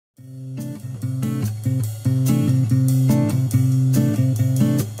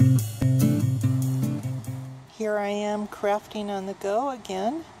crafting on the go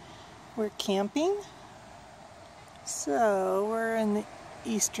again. We're camping. So we're in the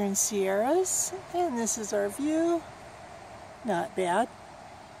Eastern Sierras, and this is our view. Not bad.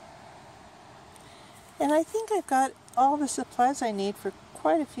 And I think I've got all the supplies I need for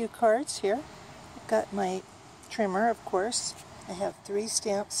quite a few cards here. I've got my trimmer, of course. I have 3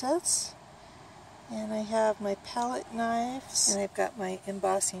 stamp sets. And I have my palette knives, and I've got my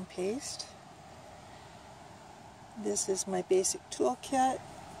embossing paste. This is my basic toolkit.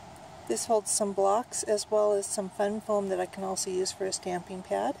 This holds some blocks as well as some fun foam that I can also use for a stamping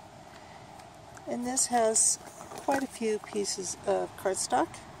pad. And this has quite a few pieces of cardstock.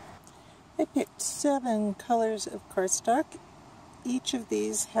 I picked 7 colors of cardstock. Each of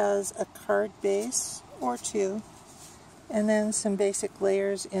these has a card base or 2, and then some basic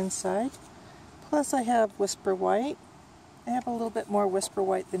layers inside. Plus I have Whisper White. I have a little bit more Whisper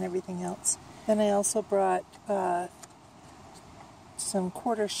White than everything else. Then I also brought some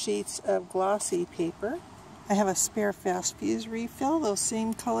 1/4 sheets of glossy paper. I have a spare fast fuse refill, those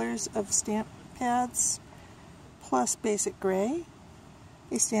same colors of stamp pads, plus basic gray.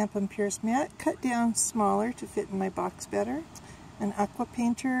 A Stampin' Pierce mat, cut down smaller to fit in my box better. An aqua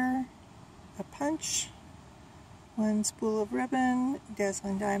painter, a punch, 1 spool of ribbon,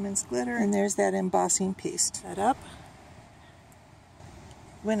 Dazzling Diamonds glitter, and there's that embossing paste set up.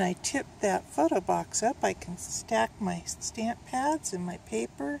 When I tip that photo box up, I can stack my stamp pads and my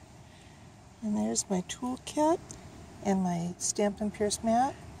paper. And there's my toolkit and my Stampin' Pierce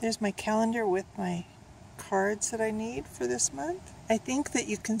mat. There's my calendar with my cards that I need for this month. I think that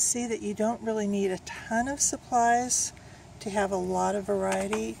you can see that you don't really need a ton of supplies to have a lot of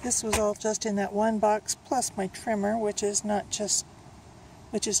variety. This was all just in that one box, plus my trimmer, which is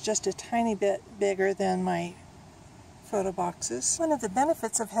just a tiny bit bigger than my photo boxes. One of the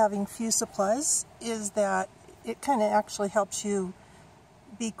benefits of having few supplies is that it kind of actually helps you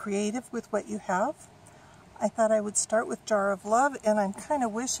be creative with what you have. I thought I would start with Jar of Love, and I'm kind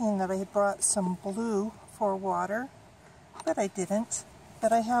of wishing that I had brought some blue for water, but I didn't.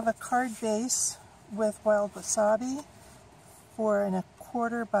 But I have a card base with Wild Wasabi for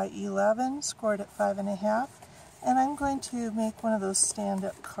 1/4 by 11, scored at 5.5, and I'm going to make one of those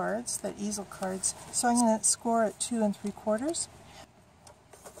stand-up cards, the easel cards. So I'm going to score at 2 3/4,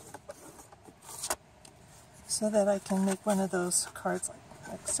 so that I can make one of those cards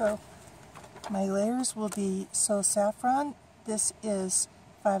like so. My layers will be So Saffron. This is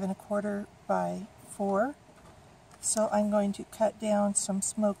 5 1/4 by 4. So I'm going to cut down some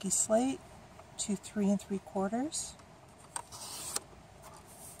Smoky Slate to 3 3/4.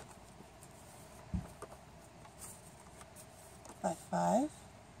 By 5.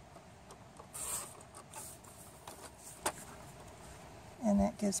 And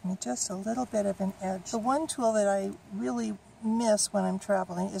that gives me just a little bit of an edge. The one tool that I really miss when I'm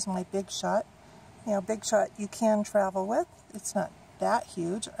traveling is my Big Shot. You know, Big Shot you can travel with. It's not that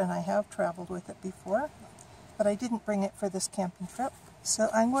huge, and I have traveled with it before, but I didn't bring it for this camping trip. So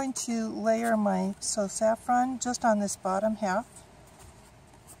I'm going to layer my So Saffron just on this bottom half.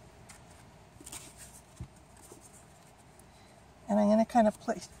 And I'm going to kind of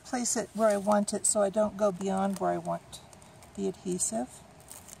place it where I want it so I don't go beyond where I want the adhesive.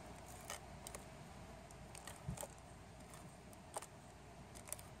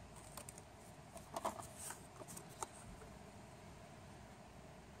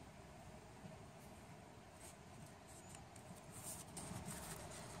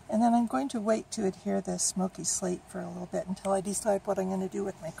 And then I'm going to wait to adhere this Smoky Slate for a little bit until I decide what I'm going to do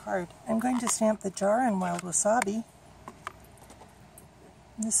with my card. I'm going to stamp the jar in Wild Wasabi.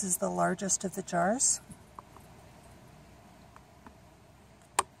 This is the largest of the jars.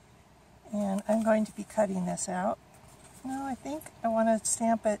 And I'm going to be cutting this out. No, I think I want to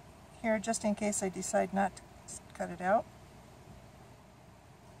stamp it here just in case I decide not to cut it out.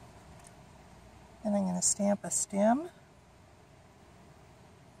 Then I'm going to stamp a stem.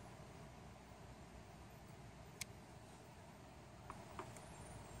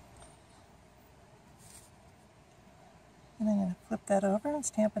 And I'm going to flip that over and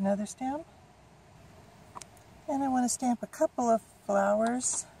stamp another stem. And I want to stamp a couple of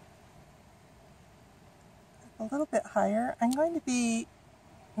flowers a little bit higher. I'm going to be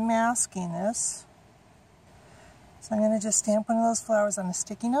masking this. So I'm going to just stamp one of those flowers on a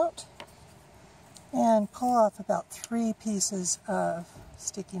sticky note and pull off about 3 pieces of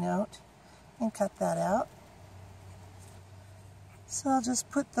sticky note and cut that out. So I'll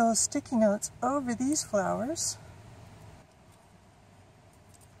just put those sticky notes over these flowers.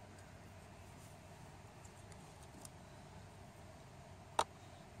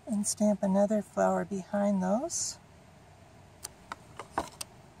 And stamp another flower behind those.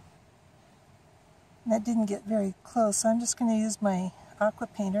 That didn't get very close, so I'm just going to use my aqua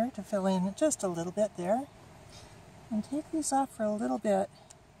painter to fill in just a little bit there. And take these off for a little bit.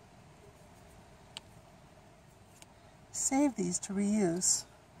 Save these to reuse.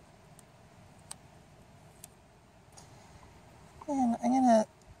 And I'm going to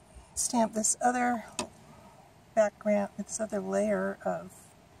stamp this other background, this other layer of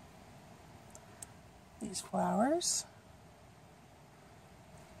these flowers.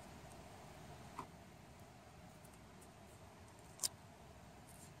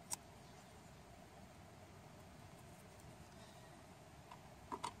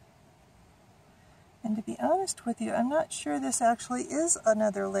 And to be honest with you, I'm not sure this actually is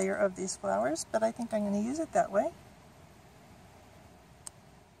another layer of these flowers, but I think I'm going to use it that way.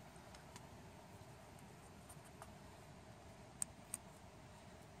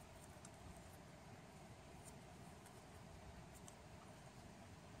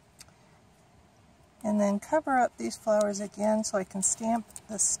 And then cover up these flowers again so I can stamp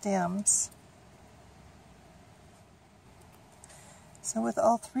the stems. So with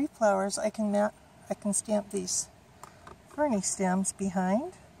all three flowers, I can stamp these ferny stems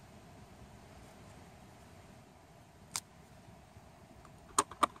behind.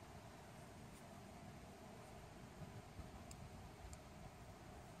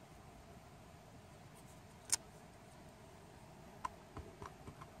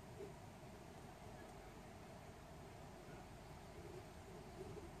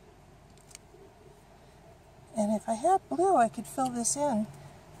 And if I had blue, I could fill this in.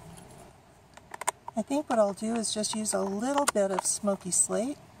 I think what I'll do is just use a little bit of smoky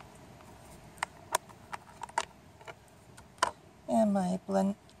slate and my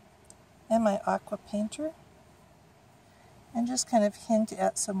aqua painter, and just kind of hint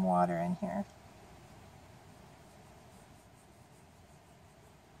at some water in here.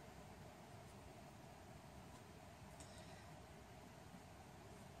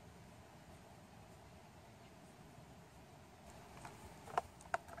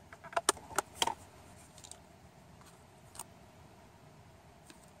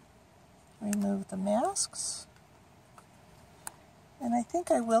 Remove the masks, and I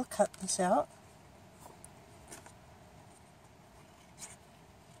think I will cut this out.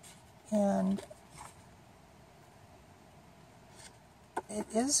 And it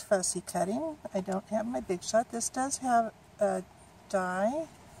is fussy cutting. I don't have my Big Shot. This does have a die,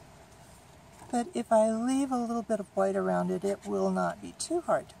 but if I leave a little bit of white around it, it will not be too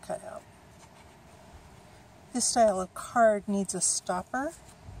hard to cut out. This style of card needs a stopper,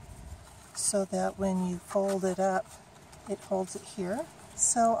 so that when you fold it up, it holds it here.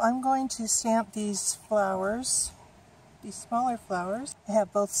 So I'm going to stamp these flowers, these smaller flowers. I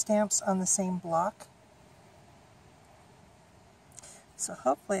have both stamps on the same block. So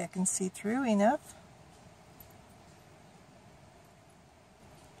hopefully I can see through enough.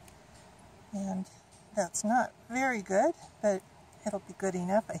 And that's not very good, but it'll be good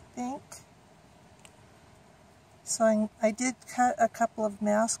enough, I think. So I did cut a couple of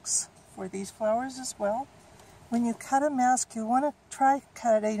masks for these flowers as well. When you cut a mask, you want to try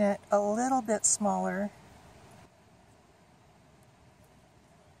cutting it a little bit smaller.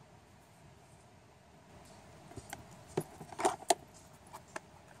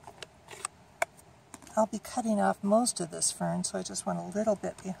 I'll be cutting off most of this fern, so I just want a little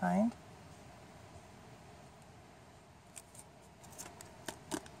bit behind.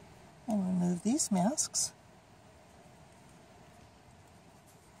 And remove these masks.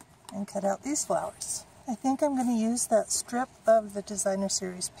 And cut out these flowers. I think I'm going to use that strip of the Designer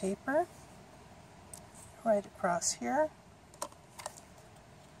Series paper right across here.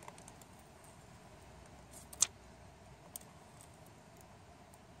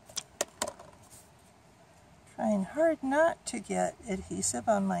 Trying hard not to get adhesive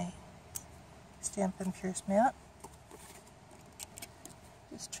on my Stampin' Pierce mat.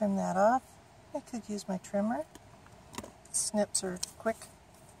 Just trim that off. I could use my trimmer. Snips are quick.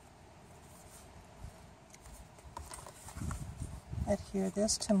 Adhere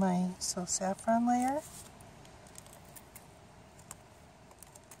this to my saffron layer.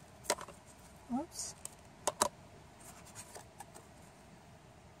 Oops.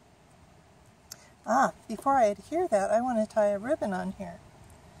 Before I adhere that, I want to tie a ribbon on here.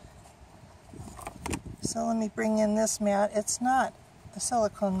 So let me bring in this mat. It's not a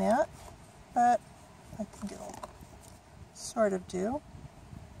silicone mat, but I think it'll sort of do.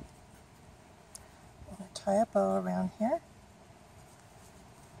 I'm going to tie a bow around here.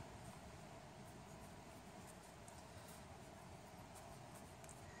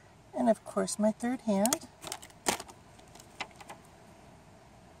 And of course my third hand.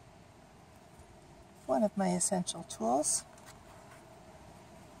 one of my essential tools.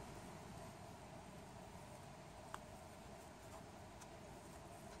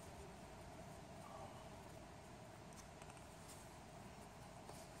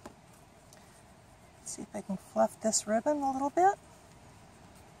 See if I can fluff this ribbon a little bit.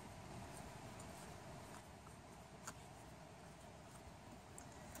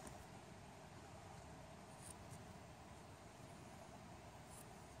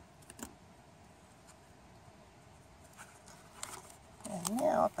 And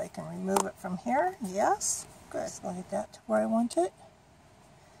now if I can remove it from here, yes, good. Slide that to where I want it.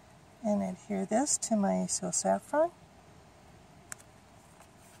 And adhere this to my So Saffron.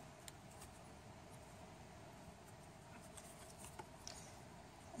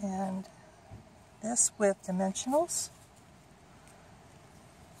 And this with dimensionals.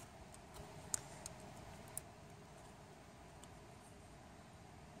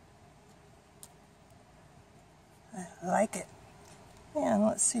 I like it. And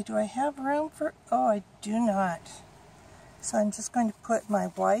let's see, do I have room for, oh, I do not. So I'm just going to put my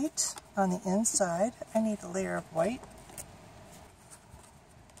white on the inside. I need a layer of white.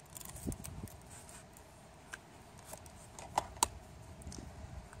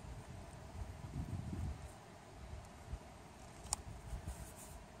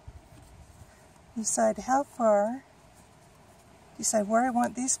 Decide how far, decide where I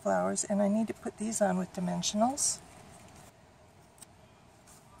want these flowers, and I need to put these on with dimensionals.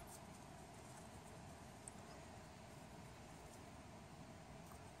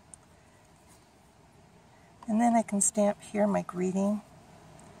 And then I can stamp here my greeting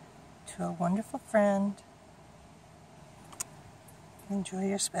to a wonderful friend. Enjoy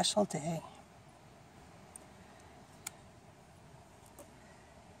your special day.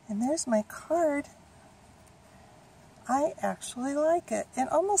 And there's my card. I actually like it. It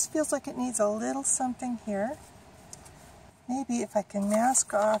almost feels like it needs a little something here. Maybe if I can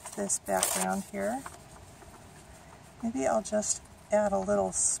mask off this background here, maybe I'll just add a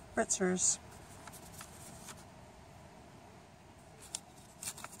little spritzers.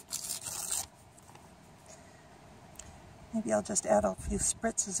 Maybe I'll just add a few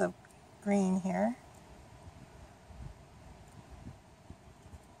spritzes of green here.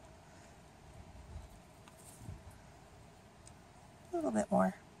 A little bit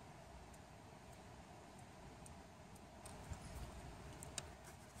more.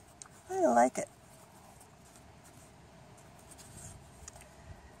 I like it.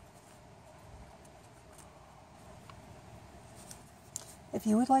 If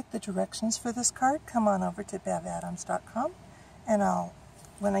you would like the directions for this card, come on over to bevadams.com, and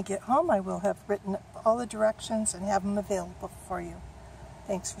when I get home, I will have written all the directions and have them available for you.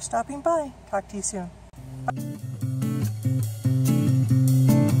 Thanks for stopping by. Talk to you soon. Bye.